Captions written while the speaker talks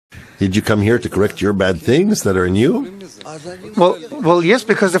Did you come here to correct your bad things that are in you? Well, yes,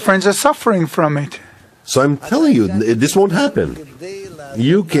 because the friends are suffering from it. So I'm telling you, this won't happen.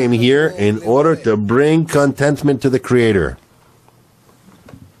 You came here in order to bring contentment to the Creator.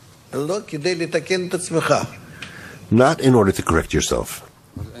 Not in order to correct yourself.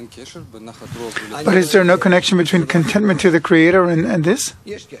 But is there no connection between contentment to the Creator and this?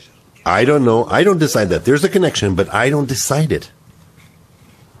 I don't know. I don't decide that. There's a connection, but I don't decide it.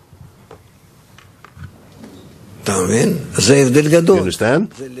 You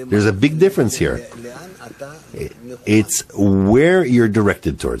understand? There's a big difference here. It's where you're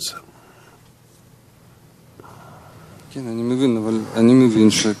directed towards.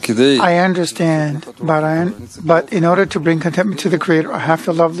 I understand, but in order to bring contentment to the Creator, I have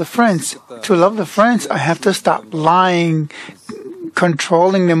to love the friends. To love the friends, I have to stop lying,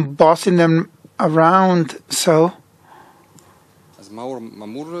 controlling them, bossing them around. So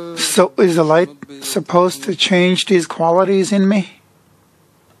is the light supposed to change these qualities in me?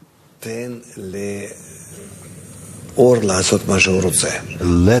 Let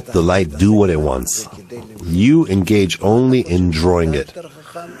the light do what it wants. You engage only in drawing it.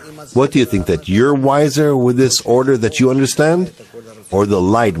 What do you think, that you're wiser with this order that you understand? Or the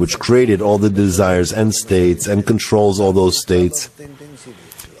light which created all the desires and states and controls all those states?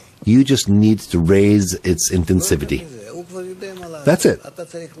 You just need to raise its intensivity. That's it.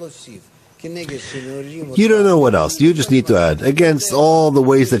 You don't know what else. You just need to add. Against all the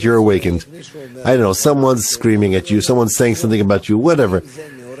ways that you're awakened. I don't know, someone's screaming at you, someone's saying something about you, whatever.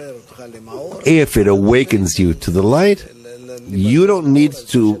 If it awakens you to the light, you don't need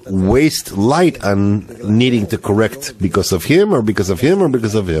to waste light on needing to correct because of him or because of him or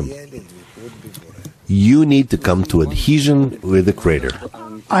because of him. You need to come to adhesion with the Creator.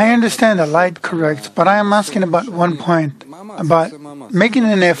 I understand the light correct, but I am asking about one point, about making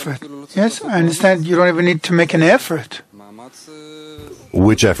an effort. Yes, I understand you don't even need to make an effort.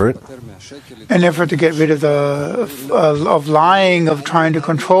 Which effort? An effort to get rid of of lying, of trying to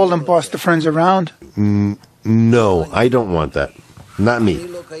control and boss the friends around. No, I don't want that. Not me.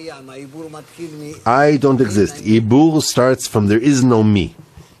 I don't exist. Ibur starts from there is no me.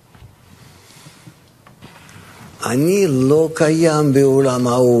 I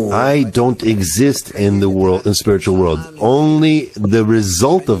don't exist in the world, in spiritual world. Only the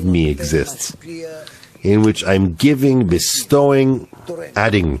result of me exists, in which I'm giving, bestowing,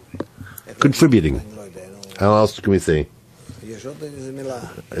 adding, contributing. How else can we say?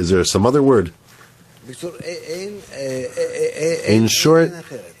 Is there some other word? In short,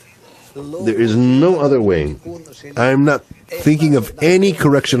 there is no other way. I'm not thinking of any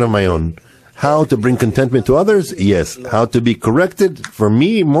correction of my own. How to bring contentment to others? Yes. How to be corrected for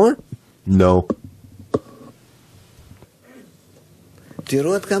me more? No.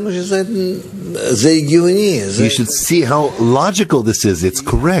 You should see how logical this is. It's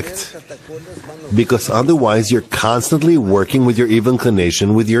correct. Because otherwise you're constantly working with your evil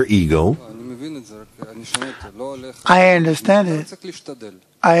inclination, with your ego. I understand it.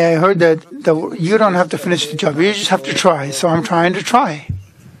 I heard that you don't have to finish the job. You just have to try. So I'm trying to try.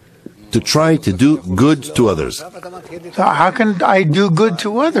 To try to do good to others. So how can I do good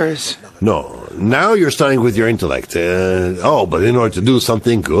to others? No. Now you're starting with your intellect. But in order to do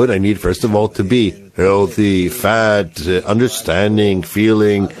something good, I need first of all to be healthy, fat, understanding,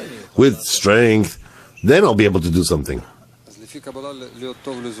 feeling, with strength. Then I'll be able to do something.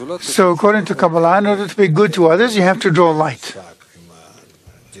 So according to Kabbalah, in order to be good to others, you have to draw light.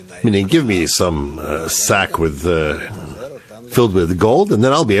 Meaning, give me some sack with filled with gold, and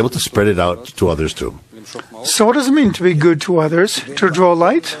then I'll be able to spread it out to others too. So what does it mean to be good to others? To draw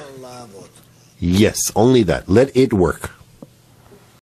light? Yes, only that. Let it work.